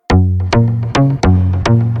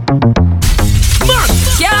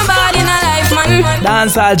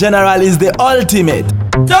Dancehall General is the ultimate.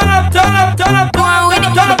 Turn up, turn up, turn up, Go on with it,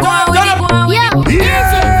 turn up, go on with turn it. up. Yeah,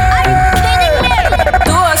 are you kidding me?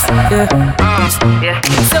 Toast, yeah.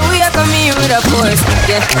 So we are coming with a force,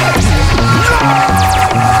 yeah.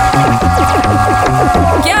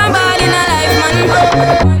 Can't ball in a life, man.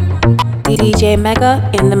 DJ Mega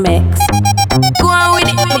in the mix. Go on with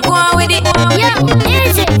it, go on with it. Yeah,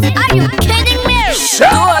 easy. Are you kidding me?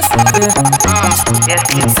 Toast, yeah.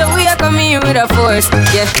 So we are coming with a force,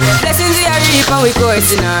 yeah. Blessings we are reap and we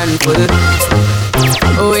coursing on full.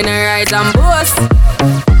 Oh, we not right and boast.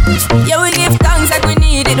 Yeah, we give thanks like we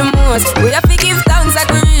need it the most. We have to give thanks like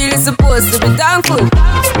we really supposed to be thankful.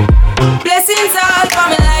 Blessings all for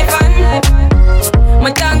my life and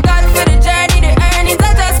my thank God for the journey, the earnings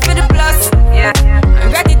are just for the plus. Yeah, and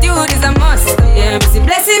gratitude is a must. Yeah, me see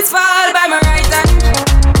blessings fall by my right hand.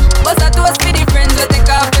 But I toast for the friends we take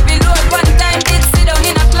off every load. One time did sit down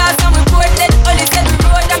in a class and we bored dead. Only said we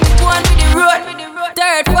road and we go on with the road.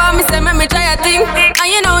 Third form, me say me try a thing, and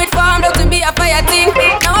you know it formed out to be a fire thing.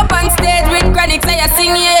 Now up on stage with chronics, I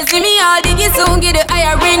sing, yeah. See me all diggy soon, get the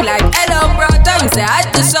higher ring. Like hello brother, you say I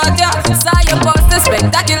had to shot ya. Saw your poster,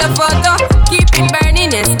 spectacular photo. Keep it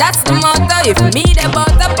burning, yes, that's the motto. If me the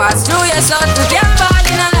butter pass through your shot, to get ball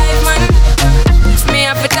in a life, man. Me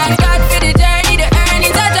have to thank God for the journey, the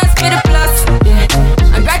earnings are just for the plus.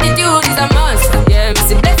 Yeah, and gratitude is a must. Yeah, me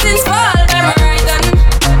see blessings fall by my right hand.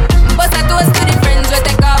 But I toast to the friends we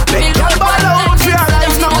take off. Make your ball out for your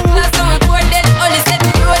life now.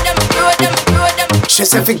 She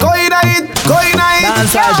said fi go in it, go in it.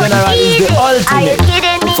 Dancehall General is the Are you ultimate.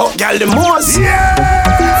 kidding me? Fuck girl the most.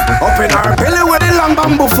 Up in our belly with the long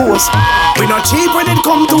bamboo force. We not cheap when it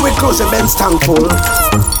come to it cause the Benz tank full.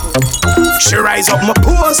 She rise up my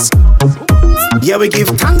post. Yeah, we give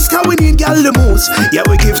thanks cause we need girl the most. Yeah,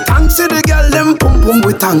 we give thanks to the girl them pum pum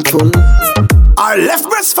we thankful. Our left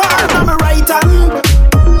breast far on my right hand.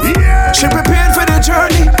 She prepared for the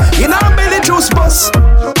journey. In our belly juice bus.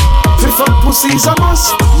 Fuck pussy's a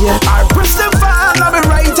must. Yeah, our breast them fall on my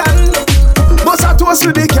right hand. Bust a toast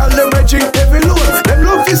to the girl them reaching every load. Them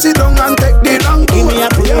love to sit down and take the long. Give me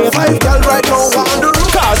a play. 5 girl right now on the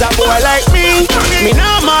road. Cause a boy like me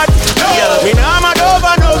not mad. Me not mad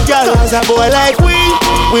over no girl. Cause a boy like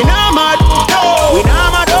we not mad. We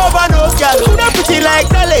not mad over no girl. Coulda pretty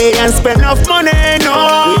like Dolly and spend enough money, no.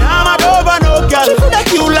 We not mad over no girl. Coulda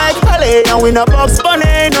cute like Dolly and we not box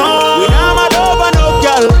bunny, no. We not mad over no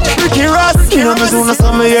girl. Ricky Ross, you know me soon as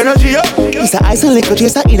some energy up. It's a ice and liquor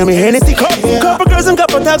chaser, you know me Hennessy cup. Couple girls and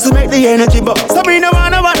couple tags to make the energy buck. Sabrina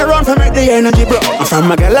wanna run for make the energy bro. From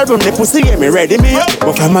my gal I run the pussy, get me ready me up.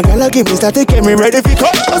 But from my gal I give me static, get me ready for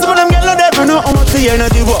cut. Cause some of them gal I never know how much the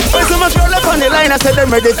energy was. When so much girl up on the line, I said them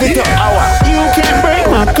ready for cut. You can't break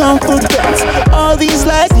my confidence. All these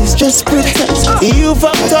lies is just pretense. You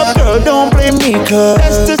fucked up girl, don't blame me cause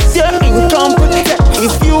that's just your incompetence.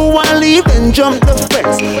 If you wanna leave then jump the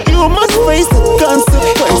fence. You must face the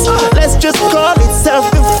consequence. Let's just call it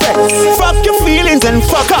self-defense. Fuck your feelings and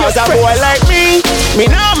fuck cause a boy like me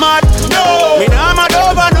not mad, no. Me not mad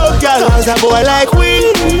over no girl. Cause a boy like we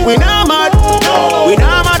not mad, no. We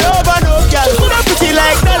not mad over no girl. Coulda pretty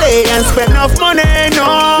like Dolly and spend enough money,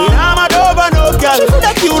 no. We not mad over no girl.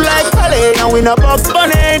 Coulda cute like Dolly and we not box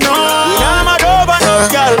bunny, no. We not mad over no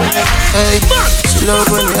girl. Hey, she love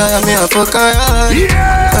when I me a fuck her.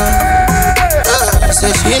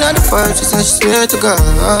 Say she not the fire, she said she swear to God.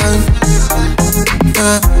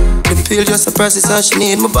 The feel just a process, so she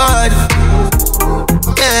need my body.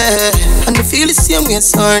 Yeah, and the feel the same way,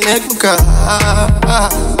 so her neck me cry.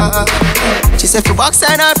 She said for box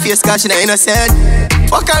on her face, cause she not innocent.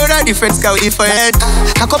 Fuck her with her different scout different.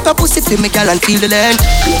 I cup her pussy for me girl and feel the land.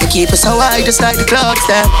 We keep her so high just like the clocks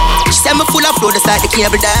there. She said me full of flow just like the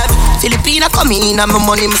cable dam. Filipina come in and my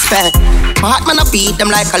money me spend. My heart man I beat them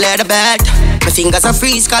like a leather bed. My fingers are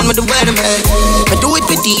freeze, call me the weatherman. I do it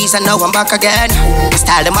with these and now I'm back again. My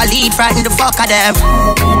style them I lead, frighten the fuck of them.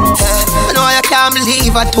 I know I can't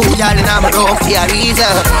believe I told y'all and I'm a road for a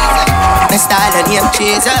reason. My style and name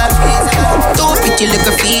chaser. Two pretty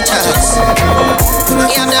little features.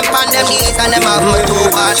 Me have them on them knees and them have my two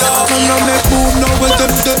bars. Can I make move now with them?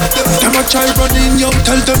 Them a try running, yo,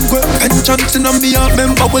 tell them go. Vengeance in a me, I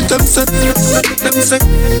remember what them said.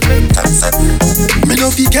 Me no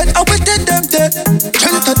forget how we did them dead.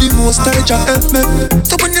 Strength of the most I just help me.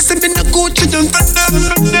 So when you see me no go to them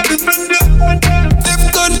them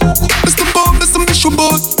gun, Mr. Bomb, Mr. Mission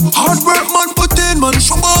Board. Hard work man, put in man,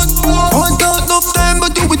 show on. Want out enough time,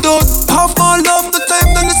 but do it all. Half my love, the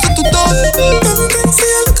time, then it's settled down. Them things see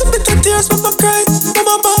a little bit of tears when I cry.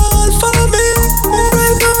 Mama ball for me.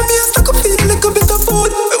 Right now me I stuck a feel like a bit of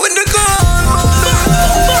food. When they gone,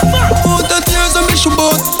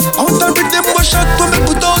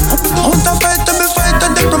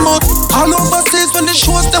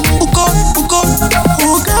 Hook out.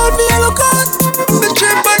 Oh God, me a look out. The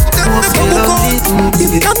trip back then, never hook out.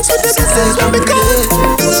 If it comes with the business, let me go.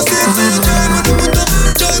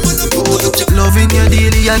 Loving you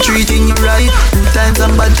daily and treating you right. Good times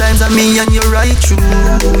and bad times and me and you right true,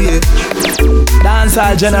 yeah.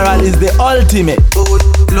 Dancehall General is the ultimate.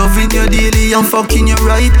 Loving you daily and fucking you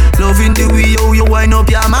right. Loving the way how you wind up,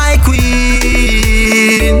 you're my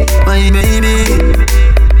queen, my baby.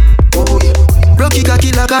 Rocky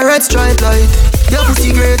cocky like a red stripe light. Your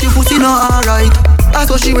pussy great, your pussy not alright. That's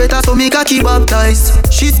what she wait, so me cocky baptized.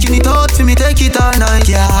 She skin it out for me, take it all night,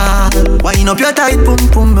 yeah. Wind up your tight pum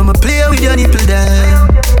pum, I'ma play with your nipple there.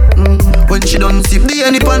 When she done sip the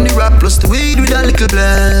honey on the rap plus the weed with a little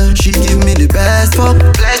blend. She give me the best fuck,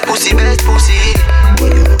 blessed pussy, best pussy.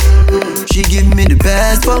 She give me the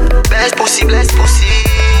best fuck, best pussy, blessed pussy.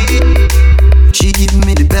 She give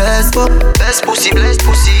me the best fuck, best pussy, blessed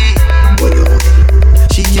pussy.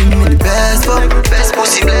 She give me the best fuck, best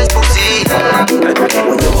pussy, blessed pussy.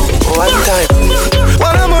 One time.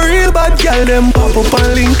 When I'm a real bad girl, them pop up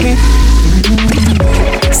and link me.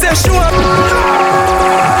 Say she want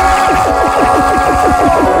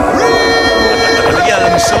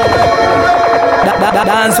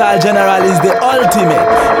Dancehall General is the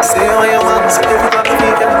ultimate. say all you want, say every time you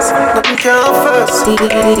weekends. Nothing can first.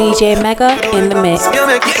 DJ Mega in the mix. You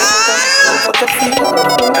make it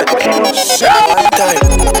one time.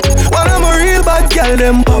 When I'm a real bad girl,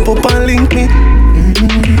 them pop up and link me.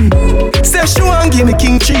 Say she want give me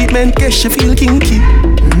king treatment, guess she feel kinky.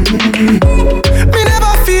 Me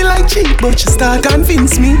never feel like cheap, but she start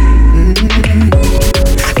convince me. Me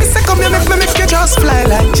say come here, make you just fly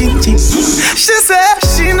like Gingy. She say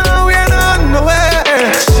she know we not on the way.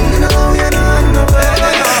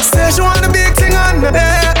 Say she want the big thing on the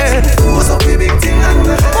head. What's up the big thing on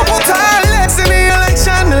the head? Put her legs in the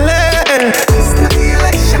election lane.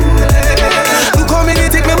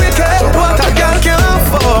 Community me wicked, what a girl can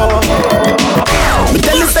afford. Me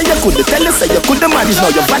tell you say you could manage. Now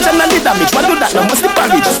your vaginally damage. What do that now must be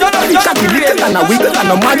parage. Can't be little and a wiggle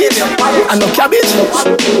and a manage and no cabbage.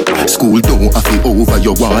 School don't have it over,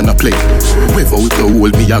 you wanna play. Without you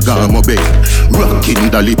hold me, I got my bed.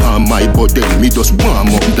 Rocking the lip on my body. Me just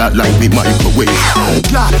warm up that like me microwave.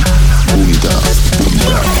 God, Boom it up, boom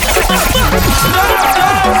it up.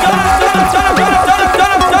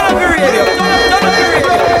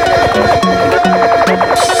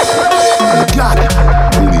 God,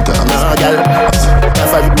 Boom it up, nah, girl.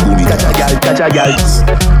 boom it up. Catch a girl.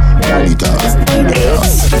 Boom it up, boom it up.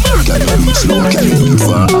 Can you beat slow, can you beat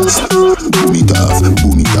fast? Boom it up,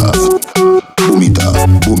 boom it up. Boom it up,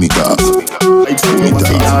 boom it up. Boom it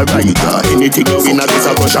up, boom it up. Anything you win, I guess I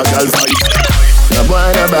go shot girl fight. No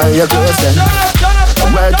boy no buy your girlfriend.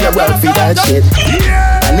 Work for that shit.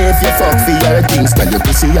 And if you fuck for your things, tell your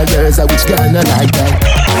pussy or yours, which girl no like that.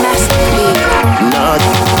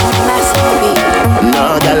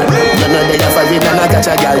 No, girl, you know they have a vid and I catch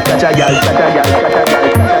a girl.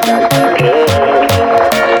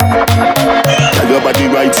 Tell your body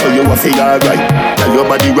right, so you a feel alright. Tell your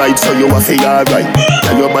body right, so you a feel alright.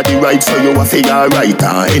 Tell your body right, so you a feel alright.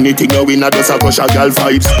 Anything you win, I just a crush a girl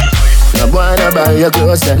vibes. No boy no buy your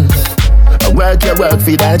girlfriend. Work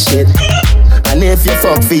for that shit. And if you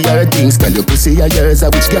fuck for your things, tell your pussy or yours,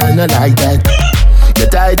 which girl no like that. You're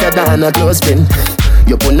tighter than a clothespin.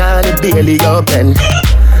 You put on it daily open.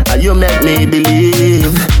 And you make me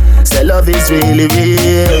believe say love is really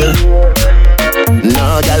real.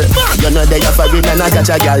 No girl, you know they have a ring and I catch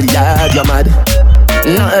a girl, yeah, you're mad.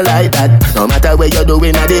 Nothing like that. No matter what you're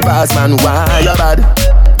doing at the past, man, why you bad?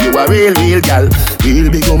 You a real gal. Real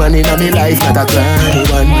big woman in my life, not a cranny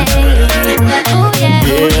one. Oh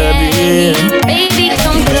yeah, baby,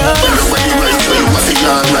 come close.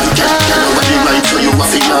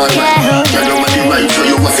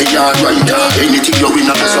 Anything you win,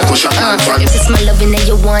 if it's my loving that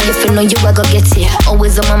you want, if you know you I go get it.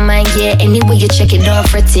 Always on my mind, yeah. Anyway you check it, don't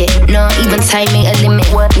fret it. No, even timing a limit.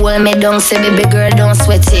 Well, me don't say, baby girl, don't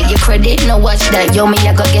sweat it. Your credit, no watch that, yo, me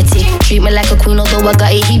I go get it. Treat me like a queen, although I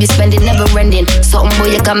got it, he be spending, never ending. Something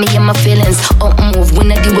boy, you got me in my feelings. Move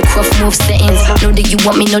when I do a rough move settings. Know that you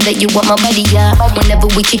want me, know that you want my body, yeah. Whenever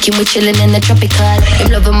we kicking, we chilling in the tropical.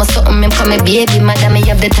 I'm loving my something, I'm coming, baby, madam, I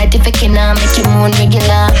have the tight if I can, make you moon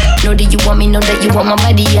regular. Know that you want me, know that you want my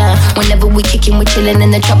body, yeah. Whenever we kicking, we chilling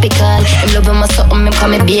in the tropical. I'm loving my something, I'm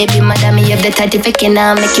coming, baby, madam, I have the tight if I can,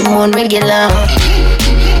 make you moon regular.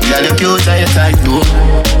 Yeah, the cute and you tight, though.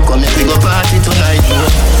 Come make we go party tonight,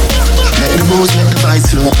 though. Make the booze, make the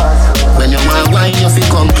vibes flow. When you want wine, you feel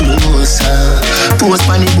come closer. Post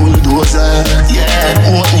pan the bulldozer.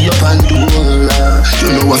 Yeah, open your Pandora. You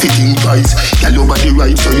know what you think, guys. Tell your body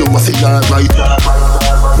right, so you a what fi yard right.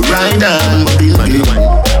 Ride on, mobility.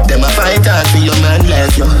 Them a fight hard for your man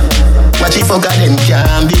left you. Watch it fuck them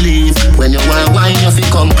can't believe. When you want wine, you fi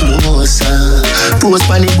come closer. Post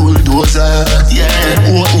pan the bulldozer.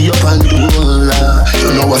 Yeah, open your Pandora.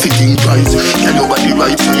 You know what fi think right. Yeah, nobody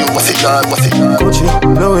right for you. What fi yard, what fi yard. Gucci,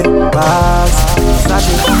 Louis, Bags,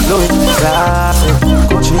 Sachi, Louis, Classic.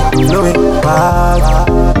 Gucci, Louis, Bags,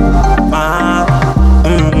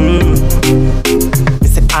 Me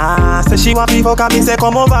say, say she want me fuck her, me say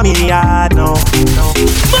come over me yard now.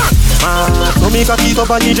 So me cock it up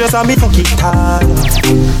and you just and me fuck it hard.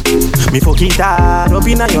 Me fuck it hard up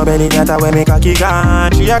inna your belly, that's where me cocky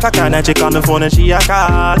gone. She a cock and she call me phone and she a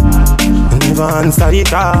call. Never answer the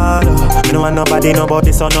call. Me no want nobody know about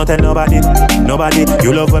this or no tell nobody. Nobody,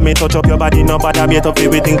 you love when me touch up your body. Nobody me up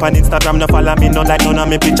everything pan Instagram. No follow me, no like none of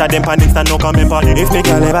me picture them pan Insta. No comment for it. If me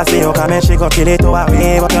girl ever say you come and she go kill it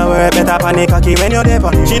away. But your word better pan the cocky when you're there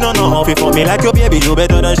for it. She don't know how to fuck me like your baby. You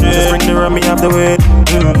better than she. Just bring the rum me off the way.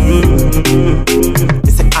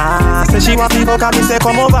 Me say say she want me fuck and me say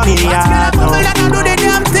come over me yard now.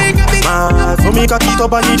 So me cock it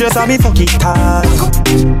up and you just and me fuck it hard.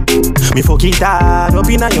 Me fuck it hard up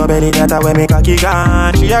inna your belly, that's where me cocky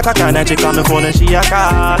gone. She a cock and she call me phone and she a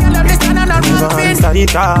call. Never answer the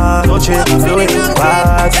call. Touch it, do it,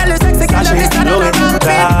 pass. Touch it, do it,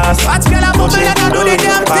 pass. Touch it, do it,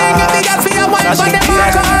 pass. Touch it,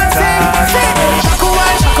 pass. Shaka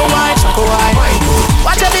wine, shaka wine, shaka wine.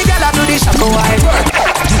 Watch every girl do the shaka wine.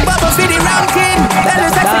 Bubble for the ranking.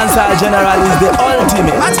 Dancehall General is the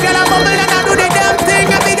ultimate. Watch girl and bubble and do the damn thing.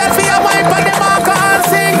 Every girl for your wine, but them all can't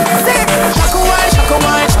sing. Sing. Shaka wine, shaka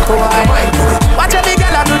wine, shaka wine. Watch every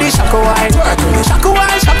girl do the shaka wine. Shaka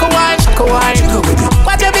wine, shaka wine, shaka wine.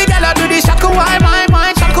 Watch every girl do the shaka wine, my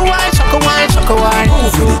mind. Shaka wine, shaka wine, shaka wine.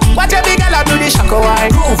 Watch every girl do the shaka wine.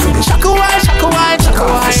 Shaka wine, shaka wine, shaka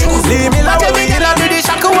wine. Leave me like every girl do the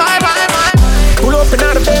shaka wine, my mind. Pull up in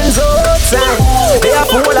the Benz outside. They have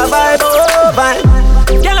full of vibe, vibe.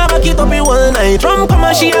 Girl, I back it up in one night. Rum come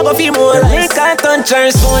and she a go feel more like. I touch her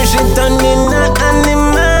soon, she turn in an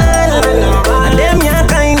animal. And them ya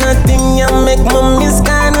kind of thing ya make me miss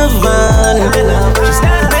carnival. She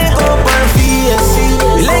start make up her face,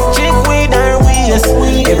 electric with her waist.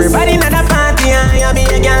 Everybody in the party, I be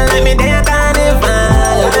a girl like me there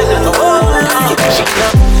carnival.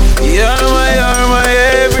 You're my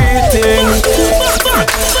everything.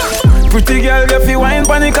 Pretty girl, get fi wine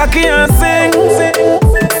pon the cocky and sing.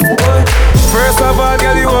 First of all,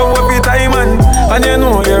 girl, you up with diamond, and you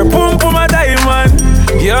know you're pum pum a diamond.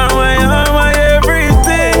 You're my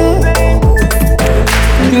everything.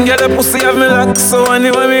 Get the pussy have me lock, so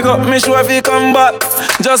anyway me got me sure if you come back.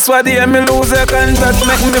 Just for the me lose your contact,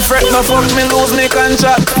 make me fret, no fuck me lose me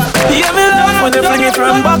contract. Yeah, me laugh when you fling it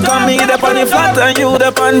from back on me, the on the flat and you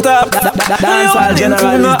the on top. Dancehall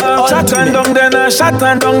General is the ultimate. Shot and down then I shot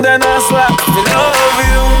and down then I slap. Me love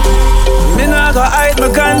you. Me not go hide my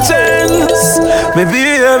conscience. Me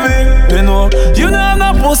baby, you know you have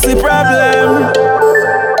no pussy problem.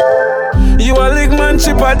 You a lick man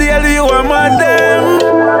chip a daily, you a madam.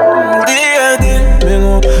 Dear, you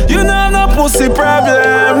know you have no pussy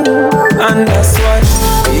problem, and that's why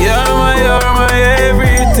you're my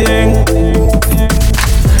everything.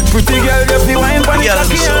 Pretty girl, you feel wine pon the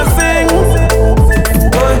cocky and sing.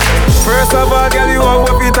 First of all, girl, you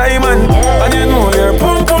up with diamond, and you know you're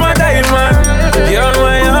pum pum a diamond. You're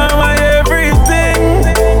my everything.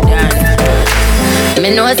 Me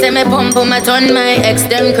know say me pump my turn my ex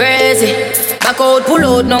them crazy. Back out, pull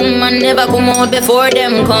out, no man never come out before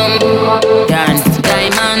them come.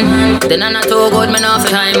 Diamond, then I'm not too good, me not for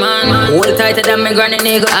time man. Hold tighter than me granny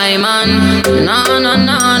nigga, I man. No.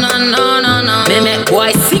 Me make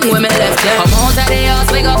boy sing when me left them. Come out of the house,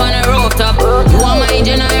 wake up on the rooftop. You want my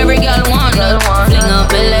engine, every girl want that. Fling up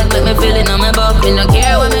my leg, let me feel it on my back. Me no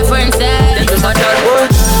care what my friends say.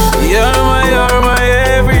 You're my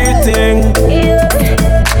everything.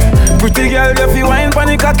 Pretty girl, you feel wine pon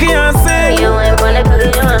the cocky and sing.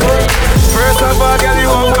 First of all, girl, you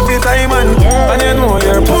up with the diamond, and you know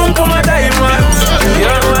you're pum pum a diamond.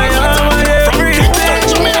 You're my everything.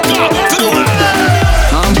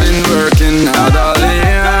 I've been working hard all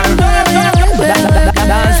year.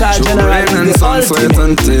 Dancehall General is the ultimate. Sweat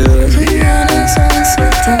and tears.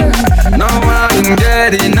 Now I'm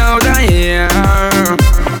getting out of here.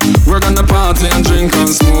 We're gonna party and drink and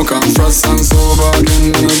smoke and frost and sober again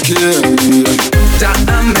in the care.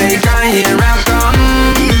 Jamaica, here I come.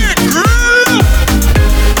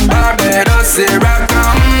 Barbados, here I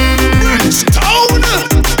come. Stone.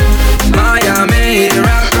 Miami, here I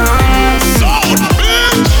come. Stone,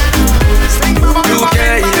 bitch. UK,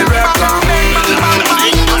 here I come.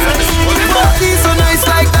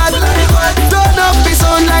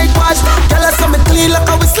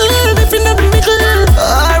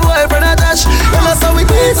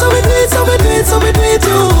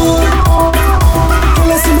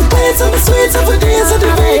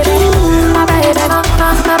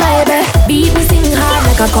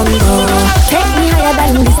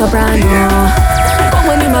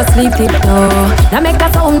 sleep it though. Now make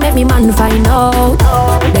a sound, make me man find out.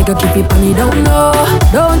 They go keep it on you don't know.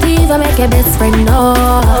 Don't even make a best friend know.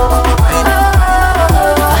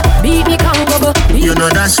 Beat me come go. You know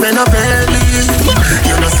that's when I'm early.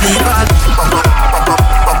 You know sleep at.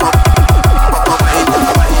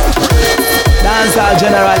 Dancehall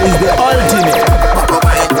General is the ultimate.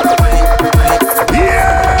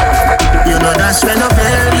 Yeah. You know that's when I'm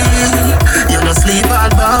early. You know sleep all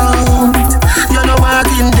bound. You know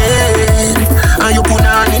walking dead. And you put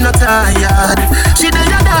on in a tired. She did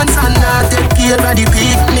a dance and not take care of the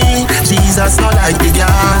picnic. Jesus not like the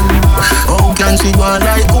girl. How can she go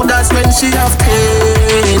like good as when she have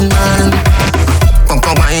pain, man?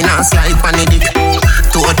 Come wine and slide pan the dick.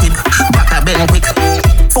 Toe tip, back a bend quick.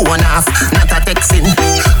 Phone off, not a texting.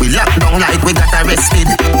 We lock down like we got arrested.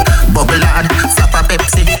 Bubble hard, flap a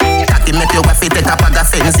Pepsi. Cocky make your wife take a bag of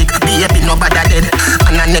fensic. Baby nobody dead.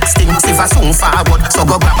 And the next thing, see for soon forward, so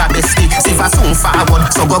go grab a bestie. See for soon forward,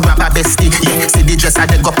 so go grab a bestie. Yeah, see the dresser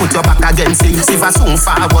they go put your back against it. See for soon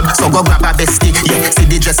forward, so go grab a bestie. Yeah, see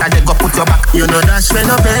the dresser they go put your back. You know that's when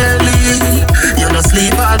no belly. You know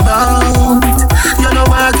sleep all bound. You know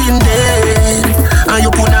walking dead. And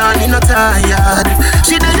you put on in a tired.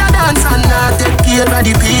 She did a dance and not take care of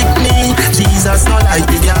the picnic. Jesus not like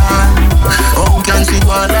the girl. How can she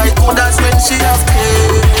go like good as when she have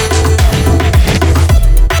pain?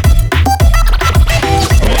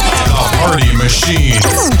 Party machine.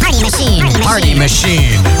 Party machine. Party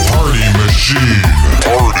machine. Party machine.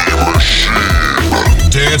 Party machine.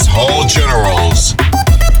 Dance Hall Generals.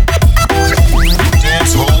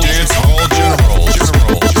 Dance Hall Generals.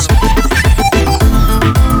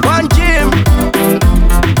 One Jim.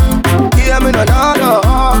 Hear me no.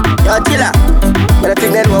 Yo, Tilla. But I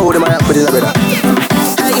think that one would have put it better.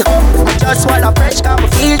 Hey, I just want a fresh cup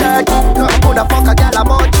of feel dirty. Who the fuck a girl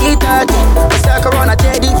about G30? I circle around a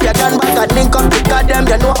JD if you done back and link up the goddamn,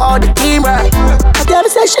 you know how the team right. I tell her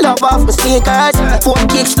say she love off my sneakers. 4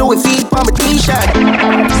 kicks, Louis feet on my t-shirt.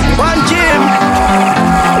 One Jim.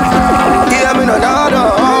 Hear me no.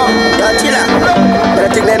 Yo, Tilla. But I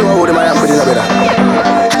think that one would have put it better.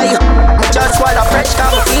 Hey, I just want a fresh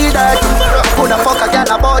cup of feel dirty. Who the fuck a girl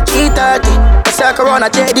about G30? Circle around a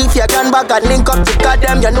JD if you can back and link up the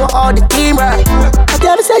goddamn, you know how the team right. I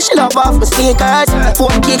tell her say she love off my sneakers. 4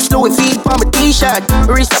 kicks, Louis feet on my t-shirt.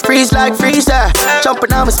 Wrist freeze like freezer.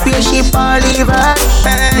 Jumping on my spaceship and leave her.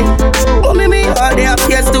 Hey, mommy me all day I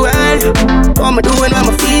face the world. What me doing when I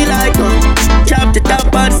feel like yo? Chop the top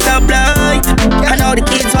of the stoplight. I know the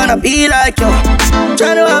kids wanna be like yo.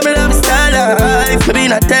 Tryna have me love style life. Maybe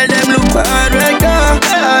not tell them look hard right now.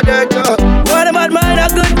 What about mine? A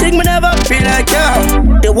good thing me never feel like yo.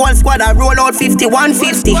 The whole squad I roll out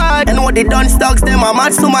 5150. And know the dance dogs them a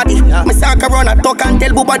mad somebody. Me sack around a talk and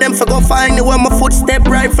tell Booba them for go find me when my footstep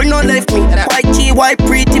rifle no left me. White G, white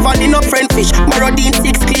pretty, vanilla no friend fish. Marodine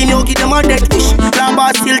 6 clean, you give them a dead fish.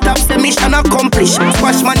 Lamba still top say mission accomplished.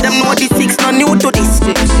 Squash man them know the 6 no new to this.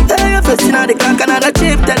 Hey, if you see now the clock another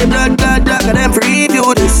chip, tell the blood and them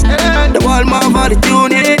preview this. The wall move on the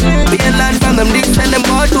tune it. Be a land from them this and them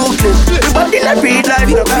all too clean. Everybody in a real life,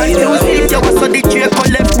 no right music. You was so the trick on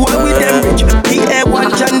left boy with them rich. PA1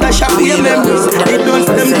 John Dash up your memories. They don't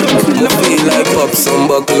them don't feel like pop some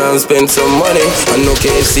buckle and spend some money. I know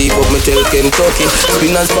KFC but me tell Kentucky.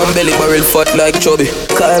 Spin and span belly barrel fat like chubby.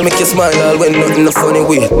 Kyle make you smile all when nothing a funny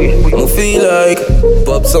way. Me feel like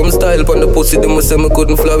pop some style pon the pussy. Them say me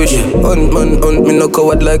couldn't flourish. Hunt me no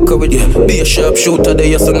coward like courage. Be a sharp shooter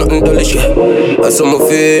there so nothing dullish. That's how me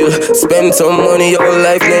feel. Spend some money your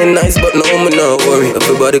life ain't nice but no me no worry.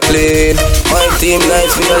 Everybody clean. My team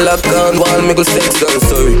nice we a lock on one me go sex and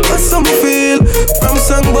sorry. That's how me feel. From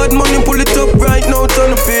song bad money pull it up right now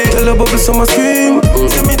turn the feel. Tell a bubble so I scream.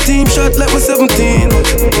 See me team shot like me 17.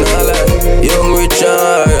 Nah like young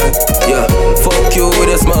Richard. Yeah, fuck you with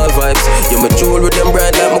the small vibes. You me jewel with them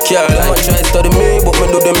bright like my car. Like try study me but me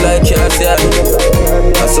do them like cats, yeah.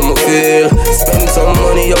 That's how me feel. Spend some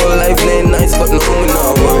money your life ain't nice but no me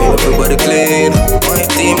not worry. Everybody clean. My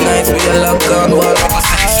team nice we a lock on wall.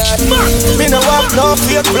 Me no have no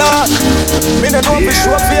fake blood. Me no know for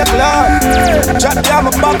sure fake blood. Drop down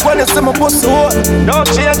my back when you see my pussy hole. No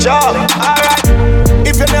change up, alright.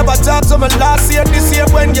 If you never talk to me last year, this year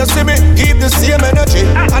when you see me, keep the same energy.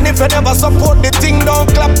 And if you never support the thing, don't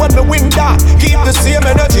clap when me win that. Keep the same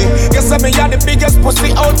energy. You say me are the biggest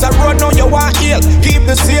pussy out the road, now you want heal. Keep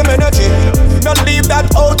the same energy. Don't leave that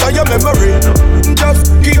out of your memory.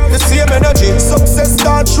 Just keep the same energy. Success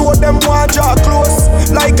start show them want draw close.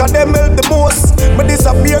 Like a them help the most. But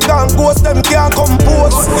disappear we gone ghost, them can't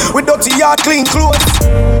compose. With dirty yard, clean clothes.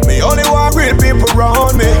 Me only want real people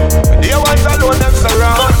around me. They ones alone, them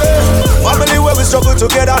surround me. Family where we struggle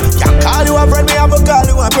together. Can't call you a friend, me have a call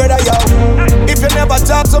you a brother, yo. If you never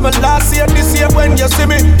talk to me last year, this year when you see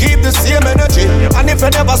me, keep the same energy. And if you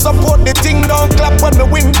never support the thing, don't clap when me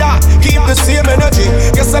win that. Keep the same energy.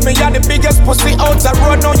 You say me are the biggest pussy out the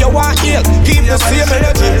road, now you want heal. Keep the same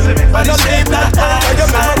energy. Don't leave that over your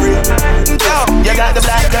memory. You got the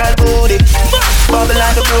black girl booty, bubble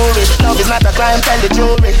like the brewery. Love is not a crime, tell the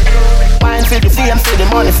jury. Wine for the fame, for the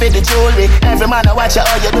money, for the jewelry. Every man I watch you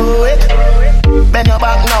how you do it. Bend your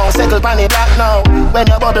back now, settle pan the black now. When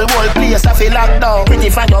your bubble whole place I feel locked down. Pretty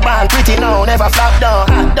find your band, pretty now, never flop down.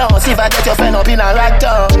 Hot down, see if I get your friend up in a rack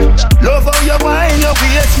down. Love how you wine, your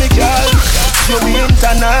waist me girl. You be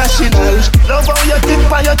international. Love how you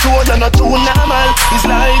tip on your toe, you're not too normal. It's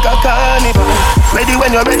like a carnival. Ready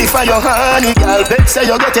when you're ready for your honey, girl. Bet say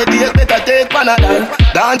you get a date, better take Panadol.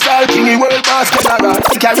 Dance all kingy world boss general.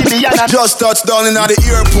 Caribbean. Just touched down in the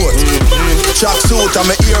airport. Track suit and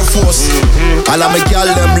my Air Force. All of my gal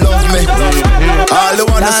them love me. All the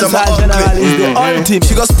ones that say my ugly.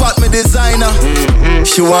 She go spot me designer.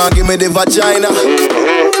 She want give me the vagina.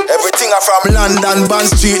 Everything I from London, Bond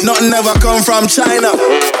Street. Nothing ever come from China.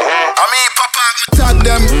 I mean, Papa, me tag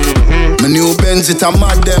them. My new Benz, it a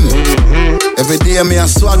mad them. Every day me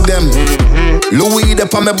a swag them. Louis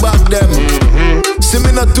up on me back them. See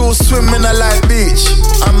me not too swim, me not like beach.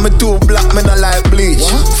 And me too black, me not like bleach.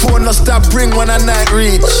 Phone no stop ring when a night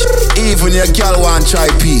reach. Even your girl want try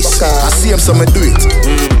peace. I see him, so me do it.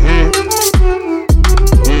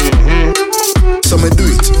 So me do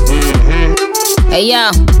it. Hey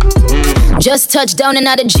yo, just touched down and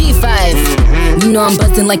out of G5. You know I'm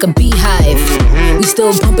buzzing like a beehive. We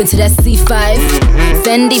still bumping to that C5.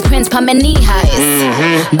 Fendi prints pa my knee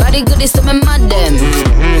highs. Body good is so me mad them.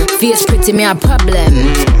 Fierce pretty me a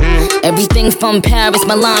problem. Everything from Paris,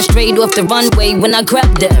 Milan, straight off the runway when I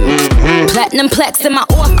grab them. Platinum plaques in my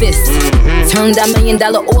office. Turned $1 million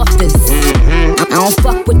office. I don't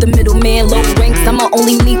fuck with the middleman, low ranks. I'ma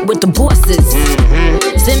only meet with the bosses.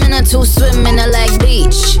 Swimming or two swimming, I like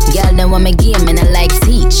beach. Y'all know I'm a game and I like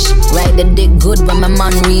teach. Ride the dick good when my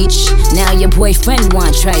man reach. Now your boyfriend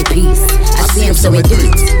want try peace. I see him, so we do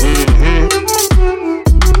it.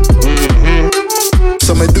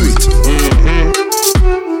 So me do it.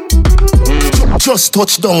 Just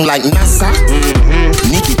touch down like NASA.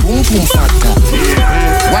 Nicky boom boom factor.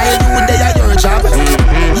 Why you there at your job?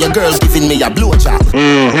 Your girl giving me a blow job.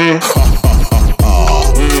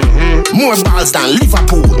 More balls than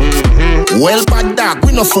Liverpool. Well, bad dog,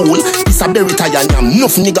 we no fool. This a berry tire, yam,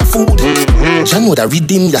 enough nigga food. Ya know that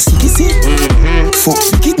redeem ya sicky see. Fuck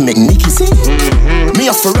wicked, make Nicky see. Me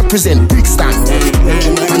have to represent Brixton.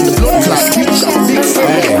 And the blood clot, big stand.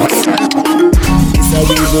 It's a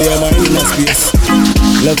weasel, your mind in a space.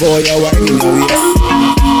 Love how you wine in a waist.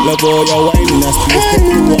 Love how you wine in a space. Take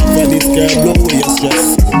you walk for this girl, blow away your stress.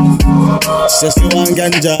 Just you want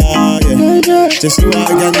ganja, yeah. Just you want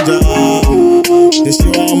ganja. Just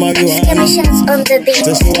you want marijuana.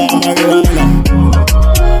 Just you want marijuana.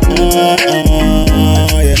 Yeah.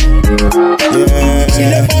 Yeah. She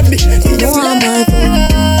left me. You want my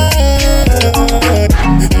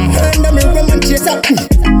and I'm a woman chaser.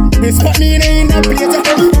 Me spot me in a place.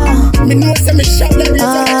 Me know say me shot like this.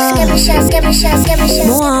 Scare me shot.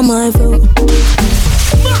 No, I'm my food.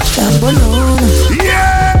 That banana.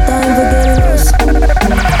 Yeah. Time for getting lost.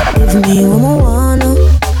 Give me what I wanna.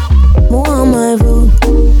 More my food.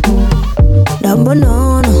 That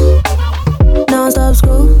banana. Now stop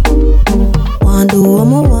school. Wanna do what I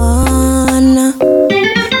wanna.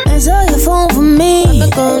 Answer your phone for me.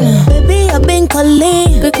 Baby, I've been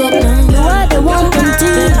calling. Pick up now. You are the one from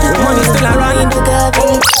team. Money still around.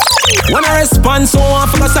 When I respond, so I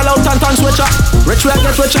feel sell out and turn switcher. Rich will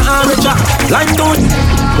get richer and richer. Life don't.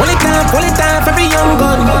 Only time for every young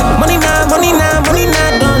gun. Money now done.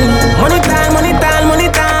 Money time.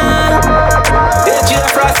 DJ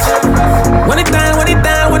Frost. Money time.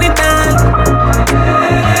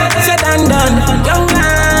 Said and done. Young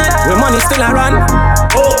man, when money still around.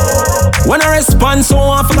 When I respond, so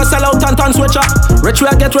I feel sell out and turn switcher. Rich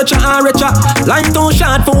will get richer and richer. Life too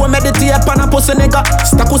short for we meditate on a pussy nigga.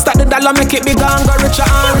 Stack the dollar, make it bigger and go richer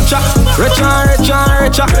and richer. Richer and richer.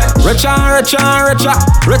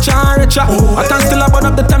 I can still burn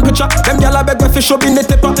up the temperature. Them gyal a beg me fi show in the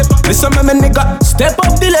tipper. Listen me nigga, step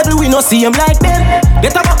up the level, we no see him like them.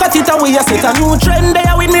 Get a bucket it and we a set a new trend. They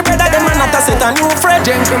are with me brother, them a not a set a new friend.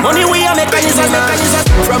 Money we a mechanism.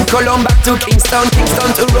 From Colombia to Kingston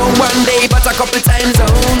to Rome one day, but a couple time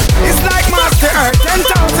zone. It's like Master Earth,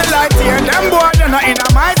 10,000 light year. Them boys are not in a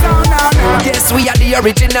my the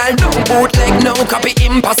original. No bootleg, no copy,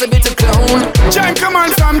 impossible to clone. Gentleman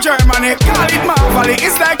from Germany, call it Marvelly.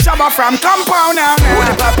 It's like Shabba from Compound now. What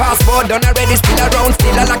if I passport done already? Still around,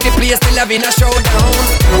 still I like the place, still having a showdown.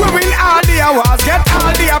 We win all the awards, get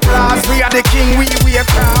all the applause. We are the king, we a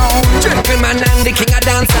crown. Gentleman and the king of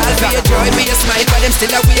dancehall. Be a joy, be a smile, but them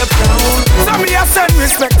still a way down. So me a send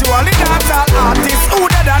respect to all the dancehall artists who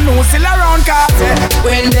dead and know still around, cause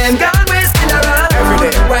when them gone, we still around. Every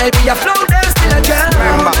day. While we a flow, them still a drown.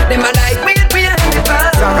 Remember. Them a like we a heavy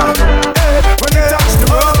band. When we touch the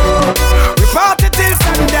road, we party till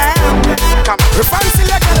sundown. Come, we fancy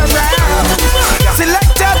like a round.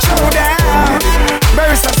 Select a showdown.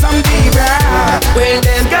 Burst of some diva. When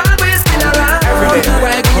them gone, we still around. Every day.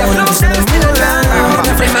 While we a flow, them still a drown.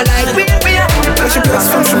 Them a like we a heavy band.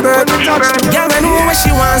 Girl, I know what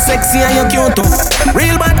she wants, sexy and you cute too.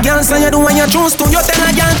 Real bad girl, so you do when you choose to. You tell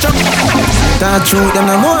a girl chuck. That truth, them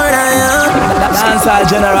no more than you. Dancehall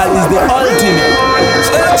General is the ultimate.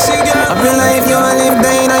 Sexy girl, I feel like you live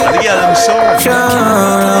day night. The girl, I'm so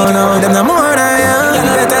sure, no, them no more than you.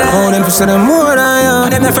 Oh, them for them more than you.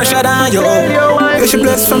 Them no fresher than you. You should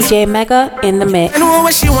bless from DJ Mega in the mix. I know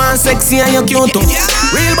what she wants, sexy and you cute too.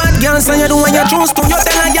 Real bad girl, so you do when you choose to. You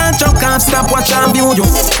tell a girl chuck off, stop watch and view you.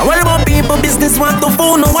 I worry about people, business, want to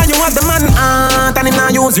fool. No why you have the man and him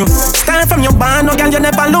not use you. Start from your band, no girl you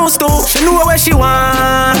never lose to. She know where she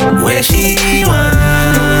want, where she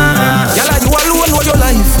want. Girl, you alone know your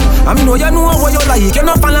life. I mean, know you know what you like. You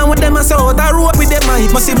not follow with them and say out the road with them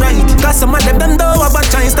might must be right. Cause some of them don't have a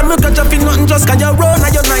chance. Them look at you feel nothing just cause you run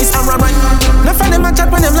and you're nice and right. No for them a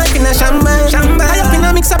chat when them life in a shamba. I up in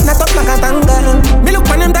a mix up, not up like a tango. Me look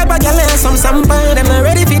for them type of girl and some sample. Them not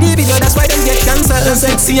ready for the video, that's why them get cancer.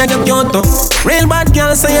 Sexy and you cute too. Real bad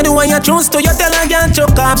girl, so you do what you choose to. You tell a girl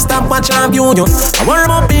choke up, stop watch and view you. I worry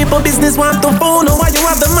about people, business, want to phone. No why you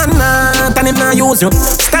have the man and him not use you.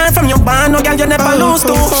 Start from your band, no girl you never lose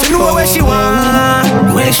to. She know where she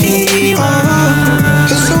want, where she want.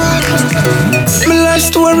 My life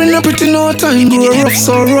story in a pretty no time. Grow rough,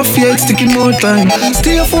 so rough, yeah, it's taking more time.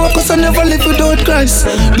 Stay focused, I never live without Christ.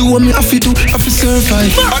 Do what me have to do, have to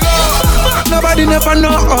survive. Nobody never know,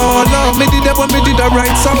 oh no. Me did that when me did the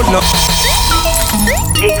right sound, no.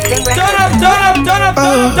 Turn up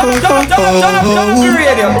the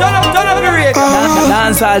radio.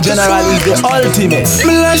 Dancehall General is the ultimate.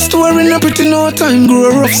 My life story in a pretty no time.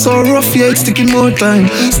 Grow rough, so rough, yeah, it's taking more time.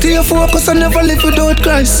 Stay focused, I never live without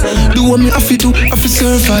Christ. Do what me have to do, have to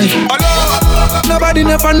survive. Nobody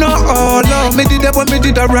never know, oh no. Me did that when me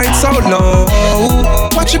did the right sound, no.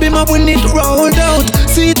 Watch me my win it rolled out.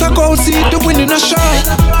 See it a go, see it the win in a shot.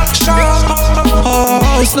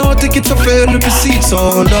 It's no ticket to fail, look the seats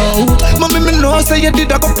all out. Mommy, me know say you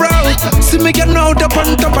did I go proud. See me get out up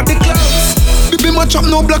on top of the clouds. Baby, my chop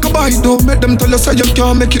no black boy. Don't make them tell you say you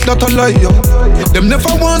can't make it, that a lie, yo. Them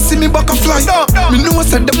never want see me back a fly. Me know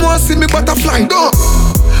say them want see me butterfly.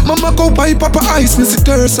 Mama go buy Papa ice, me see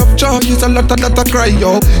tears of joy. It's a lot of that I cry,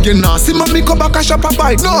 yo. You know, see mommy go back a shop a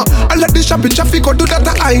bike. No, I let the shopping traffic go do that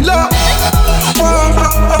I love.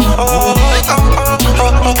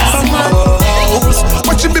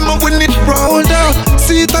 Watch it be my win it roll down.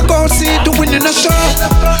 See it a go, see it to win in a shot.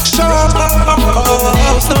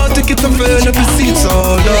 It's not to get the fail of the seats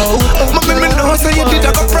all out. Mommy, me know say you did a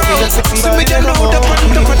go proud. See me you know the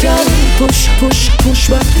bottom of the push, push, push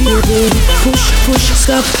back, baby. Push, push,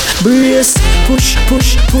 stop, brace. Push,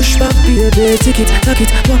 push, push back, baby. Take it,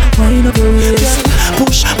 wind up your waist.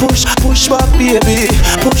 Push, push, push back, baby.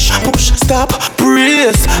 Push, push, stop,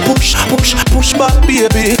 brace. Push, push, push back,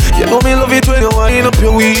 baby. You know me love it when you wind up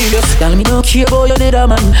your waist. Girl, me no care about your nether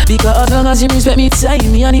man, because as long as you respect me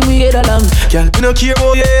time, me and him we get along. Girl, me no care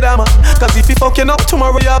about your nether man, cause if you fucking up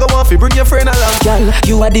tomorrow, you go want to bring your friend along. Girl,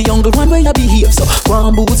 you are the younger one when you behave, so go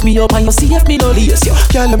and boost me up and you see if me no lace you.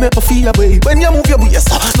 Girl, you make me feel away when you move your waist.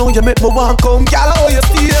 Now you make me want come, girl, how you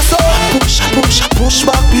stay so. Push, push, push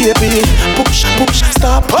back, baby. Push, push,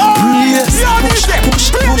 stop, brace. Push,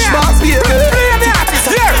 push, push back, baby.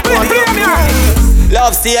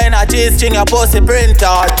 Love see energies, string your pussy print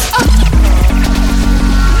out.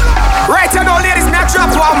 Right you know, ladies, me a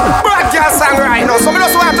drop one bad girl song right now. So me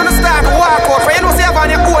just want to start to walk out. For you know, say you have on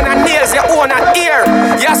your own and nails, your own and ear.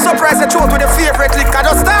 You surprise the truth with your favorite lick.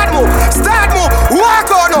 Just start move, walk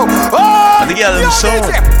out now. Oh, the girl is so.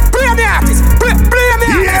 Play me artist, play me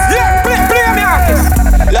artist, yeah, play me artist.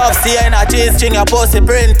 Love see energies, string your pussy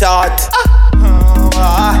print out.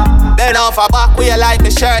 Then off a back where you like the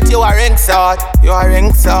shirt, you a ring sort.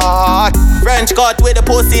 French cut with the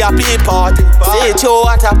pussy a peep out. See you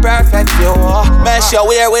what a perfect view. Mesh your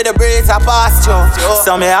wear with the braids a past you.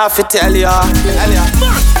 So me have to tell ya.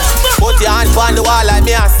 Put Put your hand on the wall like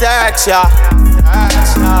me and search ya.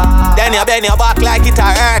 Then you bend your back like it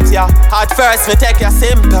a hurt ya. At first me take you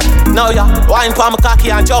simple. Now you wine for me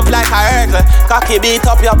cocky and jump like a hurdle. Cocky beat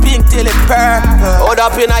up your pink till it purple. Hold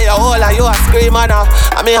up in your hole and you a screamer now.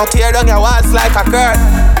 I mean I tear down your walls like a curtain.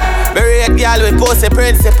 Very girl with pussy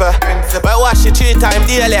principle. But wash you 3 times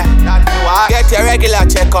daily. Get your regular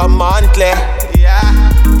check on monthly.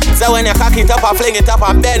 So when you cock it up, I fling it up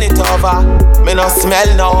and bend it over. Me no smell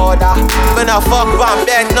no odor. Me no fuck one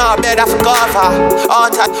bed, no bed of cover.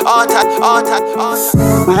 Out at.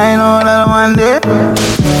 I know that one day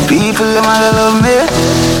people them gonna love me.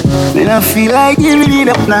 Me no feel like giving it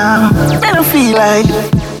up now. Me no feel like.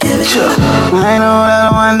 Sure. I know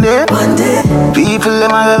that one day people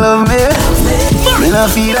them gonna love me. Me no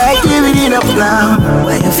feel like giving it up now.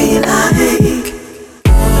 What you feel like?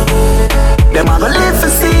 Them a go live for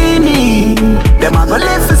see me. Them a go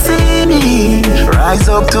live for see me. Rise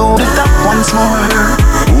up to the top once more.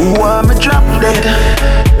 Who want me drop dead?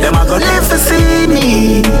 Them a go live for see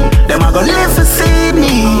me. Them a go live for see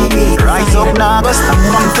me. Rise up now, go stop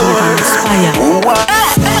on tour.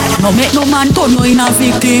 No make no man turn you in a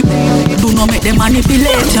victim. Do not make them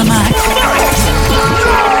manipulate your mind.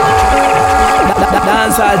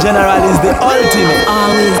 Dancehall General is the ultimate.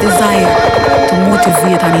 Always desire to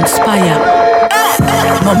motivate and inspire.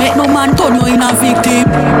 No make no man turn you in a victim.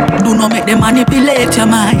 Do not make them manipulate your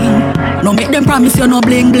mind. No make them promise you no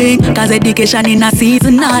bling bling. Cause education in a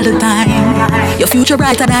season all the time. Your future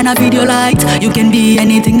brighter than a video light. You can be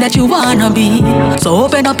anything that you wanna be. So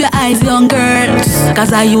open up your eyes, young girls.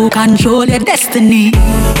 Cause you control your destiny.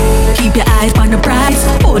 Keep your eyes on the prize.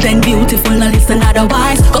 Bold and beautiful, no listen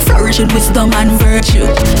otherwise. Go flourish with wisdom and virtue.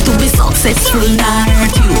 To be successful, not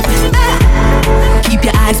hurt you. Keep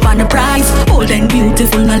your eyes on the prize. Bold and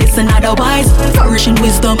beautiful, no listen otherwise. Flourish in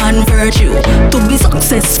wisdom and virtue. To be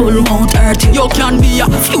successful won't hurt you. You can be a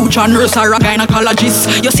future nurse or a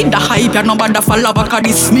gynecologist. You see the hype, you're nobody follow back at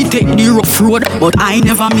this. Me take the rough road, but I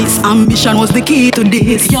never miss. Ambition was the key to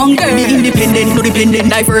this. Young girl, be independent, no dependent,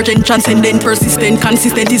 divergent, transcendent, persistent,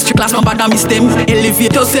 consistent. History class, nobody miss them.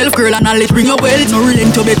 Elevate yourself, girl, and knowledge bring your wealth. No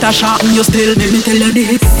relent to better sharpen your still. Let me tell you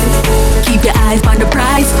this. Keep your eyes on the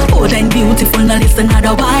prize. Bold and beautiful, no listen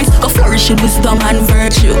otherwise. Go flourish in wisdom and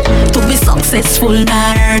virtue. To be successful,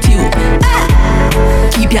 not hurt you.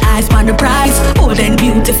 Keep your eyes on the prize. Bold and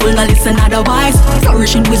beautiful, no listen otherwise.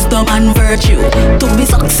 Flourish in wisdom and virtue. To be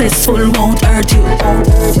successful won't hurt you.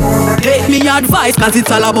 Take me advice, cause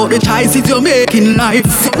it's all about the choices you make in life.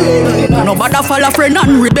 Nobody follow friend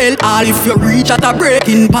and rebel. All if you reach at a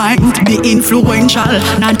breaking point. Be influential,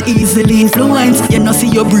 not easily influenced. You know see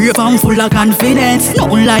you're brave and full of confidence.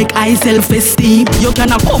 Nothing like high self-esteem. You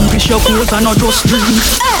can accomplish your goals and not just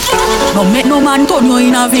dreams. No make no man turn you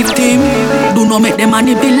in a victim. Do not make them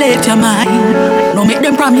manipulate your mind. No make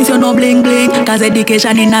them promise you no bling bling. Cause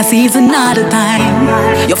education in a season all the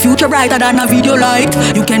time. Your future brighter than a video light.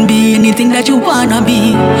 You can be anything that you wanna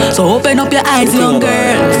be. So open up your eyes, young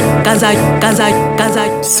girls. Cause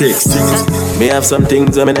I 6. Me have some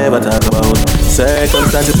things that me never talk about.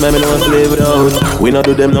 Circumstances me know to live without. We not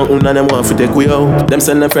do them nothing and them want to take we out. Them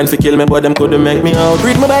send them friends to kill me but them couldn't make me out.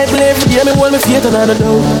 Read my Bible every day, me hold me faith and I don't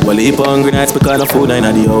know. Well, heap hungry nights because of food in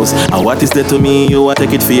the house. And what is that to me? You want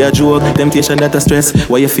take it for a joke. Temptation that a stress.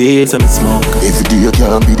 Why you feel some smoke? Every day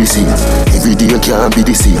can't be the same. Every day can't be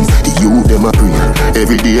the same. The youth them a pray.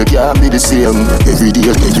 Every day can't be the same. Every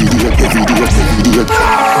day.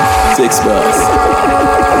 6 boss.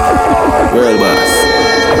 World boss.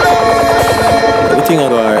 Everything I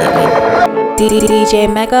go alright, man. DJ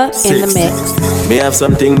Mega in the mix. Me have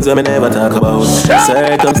some things that me never talk about.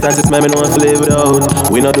 Circumstances me know to live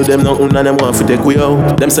without. We not do them nothing and them want to take we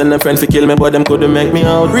out. Them send them friends to kill me but them couldn't make me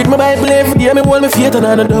out. Read my Bible every day, me hold me faith and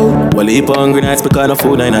I don't know. Well, heap hungry nights because of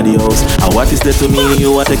food in the house. And what is that to me?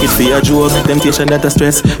 You want take it for a joke. Temptation that a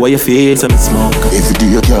stress. Why you feel some smoke? Every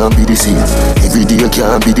day can't be the same. Every day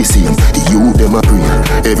can't be the same. The youth them a pray.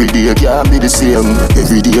 Every day can't be the same.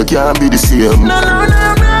 Every day can't be the same. No.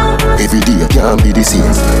 Every day can't be the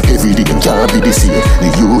same. Every day can't be the same. The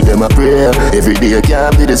youth them a pray. Every day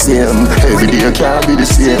can't be the same. Every day can't be the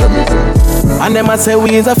same. And them a say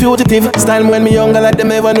we is a fugitive. Style when me younger like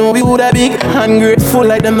them ever know we woulda big. Ungrateful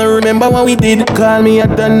like them no remember what we did. Call me a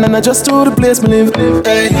done and I just to the place me live.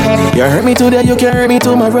 Hey. You hurt me today, you can hurt me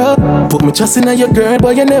tomorrow. Put me trust in your girl,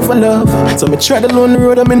 but you never love. So me try the lone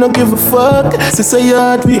road and me no give a fuck. Sister your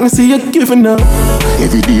heart weak, me see you giving up.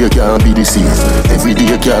 Every day can't be the same. Every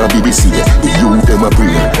day can't be the the same. The youth them a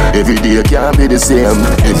pray. Every day can't be the same.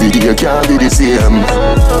 Every day can't be the same.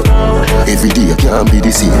 Every day can't be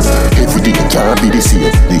the same. Every day can't be the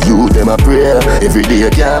same. The youth them a pray. Every day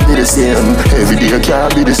can't be the same. Every day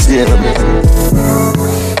can't be the same.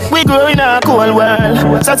 We grow in a cold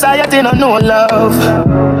world. Society no know love.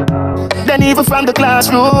 Then even from the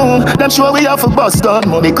classroom, them sure we have to bust down,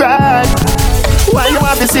 mommy cry. Why you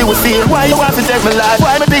have to see we feel? Why you have to take my life?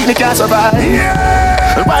 Why my dignity can't survive?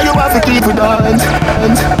 And why you have to keep it on?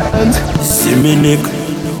 See me Nick.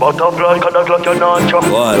 Butterfly, can I clock your nacho?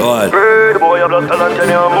 What? Bird boy, I'm not telling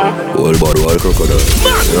you. All body, all crocodile.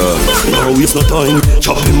 Now it's no time.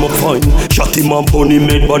 Chop him up fine. Shot him up on him,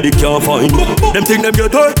 made body can't find. Them think them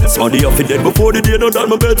get hurt. Somebody off it dead before the day done that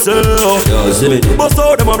my bed say. Yeah, see me. Bust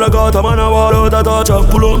out them up like out, man, I walk out a torture.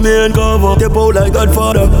 Pull up me and cover. Step out like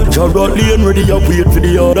Godfather. Job brought lane ready, I wait for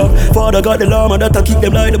the order. Father got the llama that I keep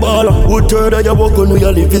them like the baller. Wood third of your walk on, we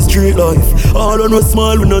all live his street life. All on we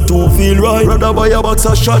smile, we not too feel right. Rather buy a box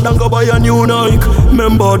of shot than go buy a new Nike.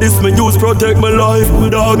 Remember this, me use protect my life.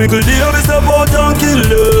 Dog, me could deal with step out and kill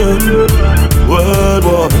them. Well,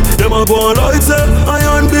 boy, them a go on like say, I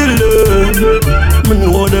ain't building. Me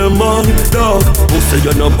know them man, dog. Who say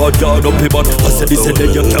you're not bad, yard up but I said this and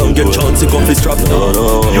then you can't get chance to come fi strap.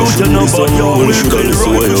 You tell no bad, yard, we can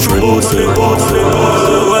ride for sure.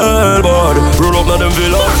 Well, boy, roll up na them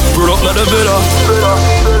villa, roll up na them villa.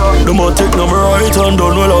 Them a take number right and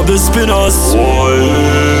done well of the spinners.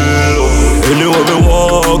 Anyway me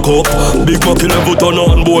walk up, big Mac 11 ton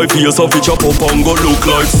on boy face off it chop up and go look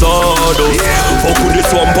like sawdust. Fuck with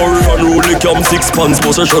this one parry and roll the cam 6 pants,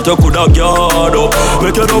 but a shot you coulda guard up.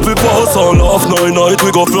 Make it up we pass and laugh 9 night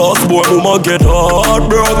we go floss boy mama get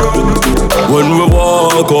heartbroken. When we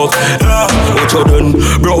walk up, yeah, watch out then.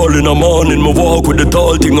 Brawl in the morning, me walk with the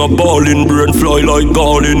tall thing a ballin', brain fly like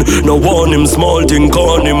garland. Now warn him, small thing,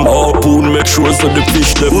 con him harpoon, make sure so the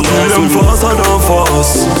fish them know. Them faster than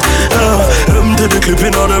fast, yeah. Empty the clip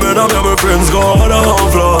in on them and I'm my friends gone and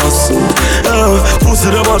floss. Yeah, pussy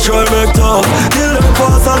them a try make talk, kill them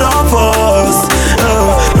faster than fast.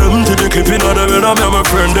 Yeah, empty the clip in on them and I'm my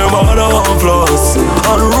friend them all and floss.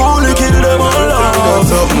 And really kill them all off.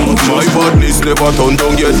 My badness never turn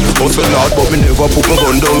down yet. Hustle hard but me never put my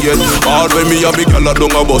gun down yet. Hard when me and me girl a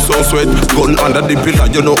down a bust on sweat. Gun under the pillar,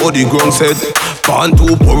 you know how the ground set. Pan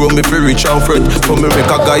too poor me fi rich and fret. So me make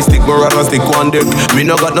a guy stick my rather stick one deck. Me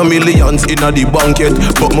no got no millions in a the bank yet,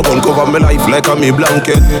 but me gun cover my life like a me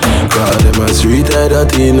blanket. Call them a street head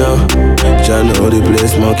at now. Jah know the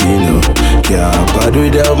place monkey now. Can't bad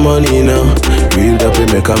without money now. Real up we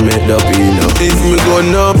make a make up now. If me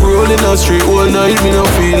gun up rolling a street all night, me no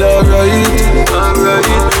feel alright.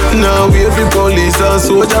 Now wait for police and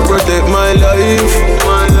soldier protect my life.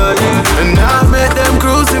 And I make them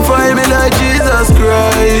crucify me like Jesus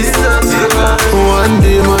Christ. One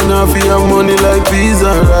day man I feel have money like peas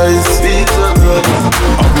and rice.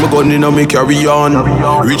 Have my gun in and me carry on.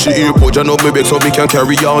 Reach the airport, you know me beg so me can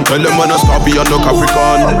carry on. Tell them man I stop me and no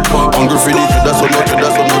Capricorn. Hungry for the that's so much,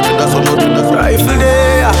 that's so much, that's so much. Rifle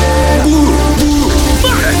there,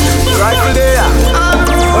 rifle there.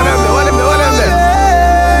 What am there?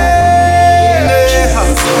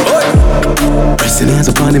 Pressing hands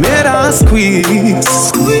upon him head and squeeze.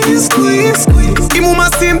 Him who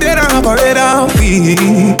must seem dead and operate and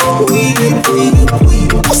weep.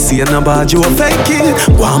 See a number you a fake it.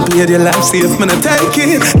 One play your life safe, man I take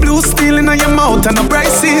it. Blue steel in your mouth and the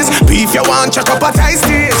braces. Beef you want chuck up a tight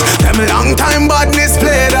stage. Them long time badness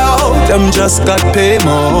played out. Them just got paid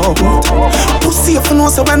more. Pussy if you know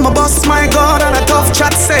so when my boss my God and a tough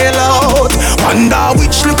chat sail out. Wonder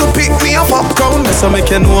which little pick me up popcorn. So make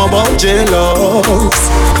you know about jealous.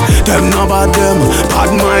 Them know about them,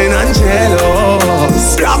 bad mind and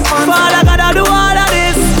jealous. Black man, Father gotta do all of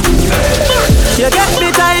this. You get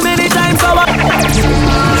me time anytime so what?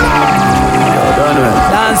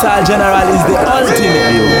 Dancehall General is the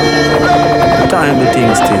ultimate. Time the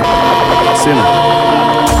things still. See me.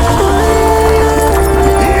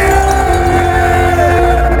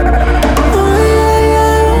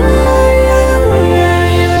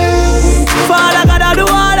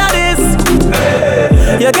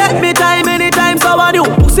 You get me time anytime, so when you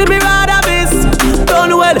pussy me rather miss.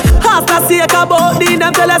 Done well, after sake about the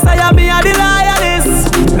them tell us I am me a the lioness.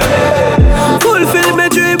 Fulfill me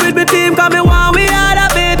dream with me team, cause me want we had a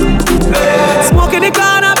bit. Smoking the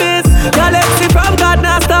cannabis, galaxy from God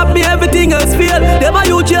now stop me, everything else fail. Them a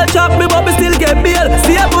you jail chop me, but me still get bail.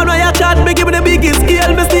 See a man when you chat me, give me the biggest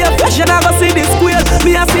scale. Me stay fresh and I go see the squeal.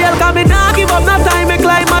 Me a sail, cause me nah give up no time, me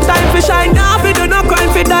climb my time for shine. Nah fi do no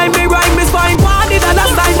crime fi die, me rhyme me spine. One it and a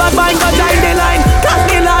sign, but mine go join the line. Cause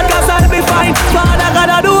the Lord cause I'll be fine. Father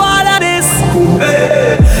gotta do all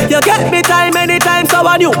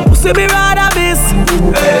you, see me rather miss.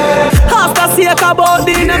 After sake about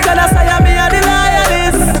the them tell us I me a the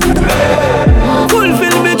loyalist.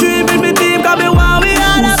 Fulfill me dream in me team, cause me want we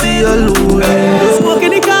all a miss.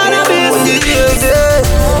 Smoking the cannabis.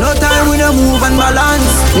 No time we no move and balance.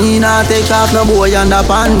 Me not take off no boy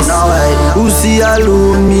underpants. No way. Pussy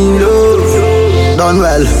alone me love. Done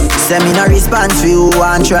well. Send me no response for you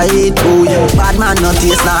and try it, boy. Bad man no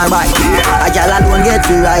taste nor bite. A gal alone get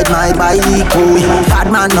to ride my bike, boy. Bad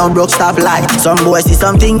man no broke stop light. Some boys see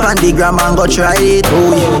something on the gram and go try it,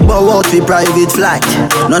 boy. Bow out with private flight.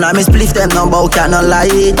 None of me spliff them no bow cannot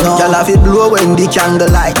light. No. Gal have it blow when the candle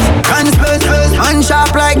light. Can split and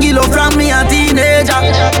sharp like Gillo from me a teenager.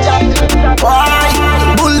 Why?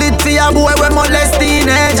 Bullet for a boy when molest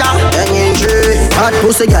teenager. Hot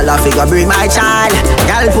pussy gal a figure bring my child.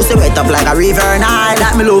 Gal pussy wet up like a river Nile.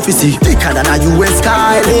 That me love to see thicker than a US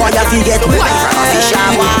Kyle. Boy you fi get white from a fish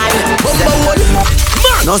and wine.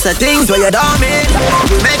 No say things where you don't mean.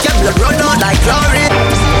 Make your blood run out like chlorine.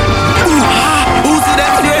 Who see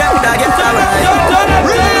them fear them that get alright.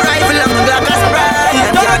 Rifle and Glock a spray.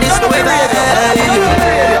 And can't destroy me.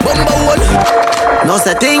 No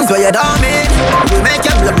say things where you don't mean. Make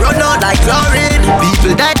your blood run out like chlorine.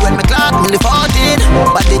 People dead when me clock in the 14.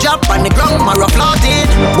 But they drop on the ground, marrow floating.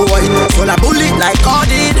 Boy, full of bullet like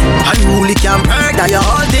codeine. Unruly can murder your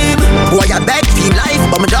whole team. Boy, I beg feel life,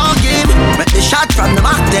 but me dog him. Make the shot from the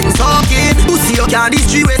mat, then soaking. Pussy, you can't these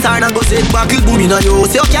 3 ways hard and go set buckle boom in a yo.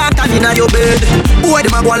 Say you can't come in a your bed. Boy,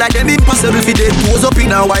 them a go like them impossible for them. Pose up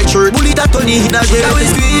in a white shirt. Bullet a Tony in a jail. She got we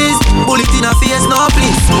squeeze. Bullet in a face, no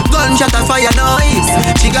please. Gunshot and fire noise.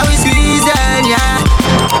 She got we squeeze, yeah.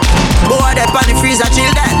 Boy, that pan the freezer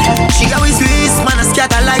children. She got we squeeze. Man a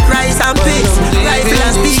scatter like rice and peas. Rifle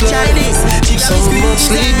and speak Chinese. She got we squeeze.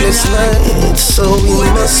 Sleepless nights, so we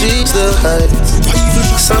must reach the heights.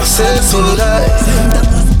 Success in life,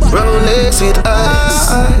 Rolex with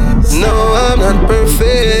eyes. No, I'm not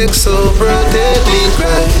perfect, so protect me,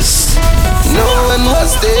 Christ. No one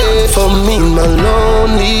was there for me in my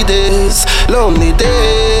lonely days. Lonely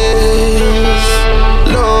days,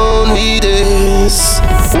 lonely days.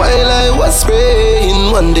 While I was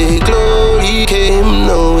praying, one day glory came.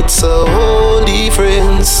 No, it's a whole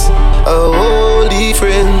difference, a whole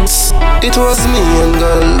difference. It was me and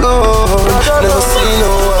God alone. Never see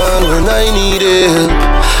no one when I need help.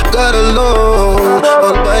 God alone,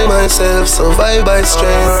 all by myself, survive by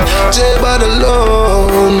strength. J-Bad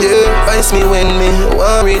alone, yeah. Vice me when me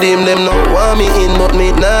want redeem them, no want me in, but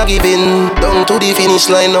me not giving. Down to the finish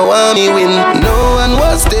line, no want me win. No one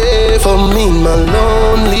was there for me in my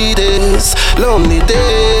lonely days, lonely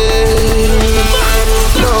days,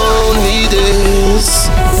 lonely days.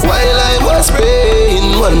 While I was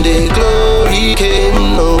praying, one day glory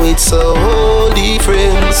came. No, it's a whole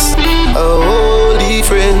difference, a whole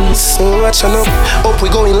difference. So watch on up we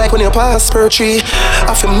going like when you pass per tree.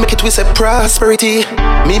 I feel make it with a prosperity.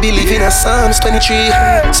 Me believe in a Psalms 23.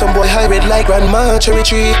 Some boy high red like grandma cherry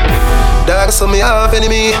tree. Dog so me have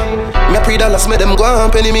enemy. Me a $3 make them go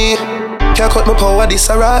and penny me. Can't cut my power, this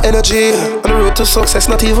a raw energy. On the road to success,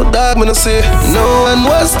 not even dog, me no say. No one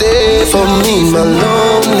was there for me in my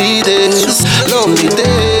lonely days. Lonely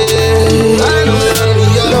days,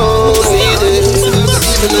 lonely days.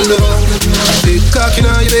 Big cock in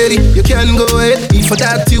your belly, you can go ahead. If for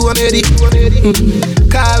that you are ready.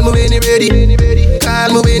 Call me when you're ready. Call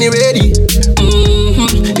me when you're ready.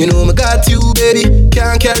 You know me got you, baby.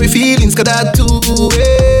 Can't carry feelings, cause that too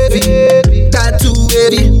heavy. That too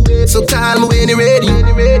heavy. So call me when you're ready.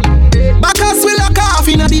 Because we lock off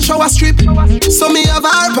in a the shower strip. So me have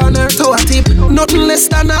her on her toe a tip. Nothing less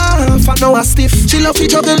than half an hour stiff. She love to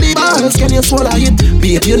juggle the balls, can you swallow it?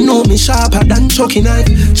 Babe, you know me sharper than chucky knife.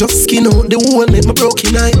 Just skin out the hole, make my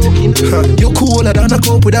broken night. You cooler than a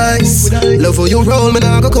cup with ice. Love how you roll, me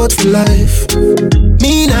dog a cut for life.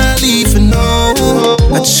 Me not leave for now.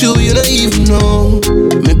 I chew you not even know.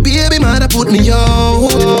 Me baby mother put me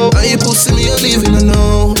out. And you pussy me a living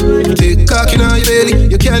alone. Take cock in your belly,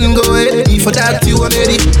 you can go ahead. If for that you are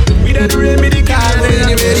ready. We done remedy, call when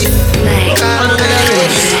you ready. Call when you ready.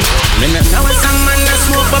 Me now a song man that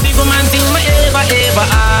smoke, but big man thing me ever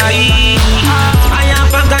I have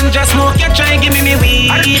a ganja smoke, you try give me weed.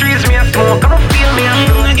 I trees me a smoke, come feel me a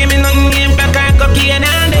smoke. Give me nothing, game back I cocaine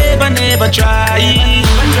and never try.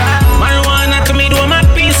 Marijuana to me do my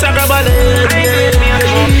piece of rubber.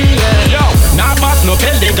 Yo, nah pop no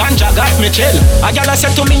pill, the ganja got me chill. A gal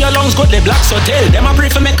said to me your lungs good, they black so tell. Them a pray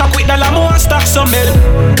for make a quick dollar more stack some mill.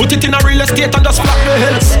 Put it in a real estate and just flop the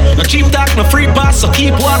hills. No cheap talk, no free pass, so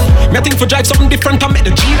keep walk. Me think for drive something different and make the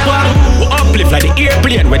Jeep walk. We uplift like the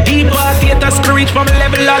airplane, we deep walk. Theater screech from a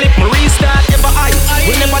level all if me restart. Ever I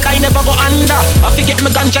We never die, never go under. I forget my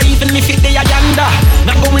ganja even if it they a yonder.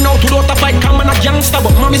 Not going out without a fight, come on a youngster.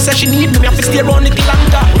 But mommy says she need me, I have to stay around it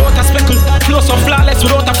longer. Without a speckle, flow so flawless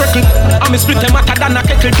without a freckle. I'm a split them hotter than a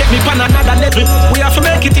kettle, get me pan another level. We have to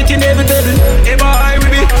make it inevitable. Hey boy, we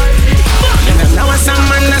be. Now I'm some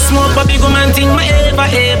man that smoke, but big woman think my ever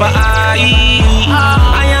I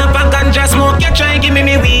am a ganja smoke, you try give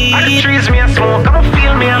me weed. I trees me a smoke, come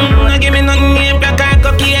feel me I'm give me nothing, you black and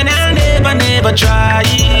cocky and I never try.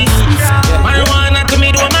 Marijuana to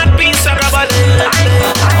me do my piece of rubber.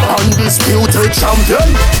 Undisputed champion,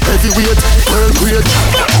 heavyweight, world great.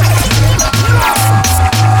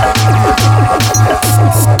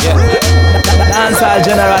 Dancehall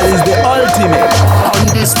General is the ultimate.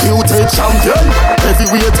 Undisputed champion,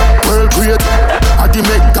 heavyweight, world great. I do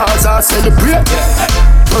make Gaza celebrate.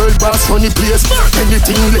 World boss funny place,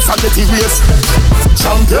 anything let's get it race.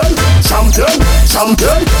 Champion, champion,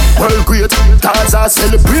 champion, world great. Gaza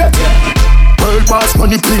celebrate. World boss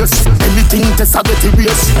money place, anything test a get it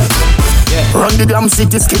race. Run the damn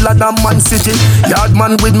city, skiller than Man City. Yard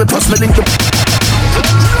man with me plus me link the.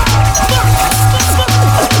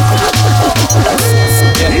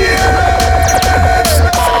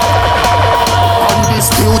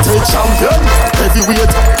 Undisputed champion,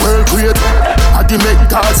 heavyweight, world great. I do make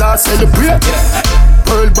Gaza celebrate.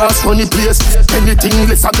 World boss funny place, anything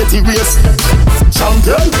let's get it race.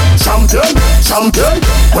 Champion, champion, champion,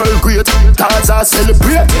 world great. Gaza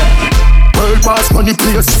celebrate. World boss money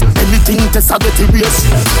place, anything test a get it race.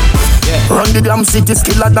 Run the damn city,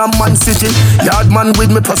 skiller than Man City. Yard man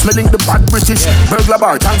with me plus me link the bad British. Burglar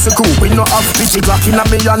bar, thanks a crew, we no have pity. Glock in a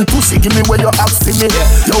million pussy, give me where you have for me.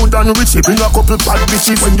 Yo done Richie, bring a couple bad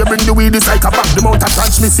bitches. When you bring the weed, it's like a back the mouth of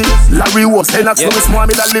transmission. Larry was Lennox, no small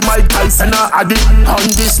me that Mike Tyson or Addy.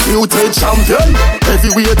 Undisputed champion,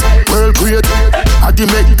 heavyweight, world great. Addy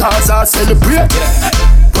make Gaza celebrate.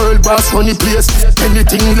 World boss funny place,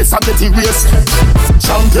 anything let's get it race.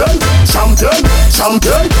 Champion, champion,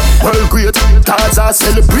 champion, world great. Gaza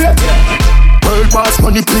celebrate. World boss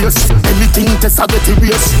money place, anything test a get it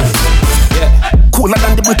race. Cooler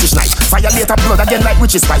than the British knife. Violator blood again like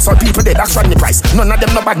Richie Spice. All people dead, that's Rodney Price. None of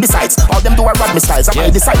them no bad besides. All them do are rod me styles. I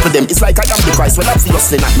disciple them, it's like I am the Christ. Well,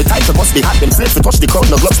 obviously not. Me title must be hot. Them slave to touch the crowd.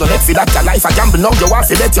 No gloves, no net for that. Your life a gamble. Now you want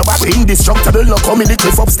to let your body indestructible. No come in the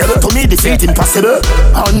cliff upstairs. To me, defeat impossible.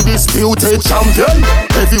 Undisputed champion,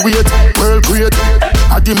 heavyweight, world great.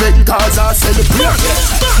 I do make Gaza celebrate.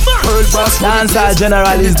 World boss. Dancehall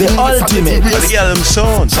General is the ultimate.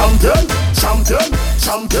 Champion, champion,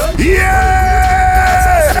 champion. Yeah!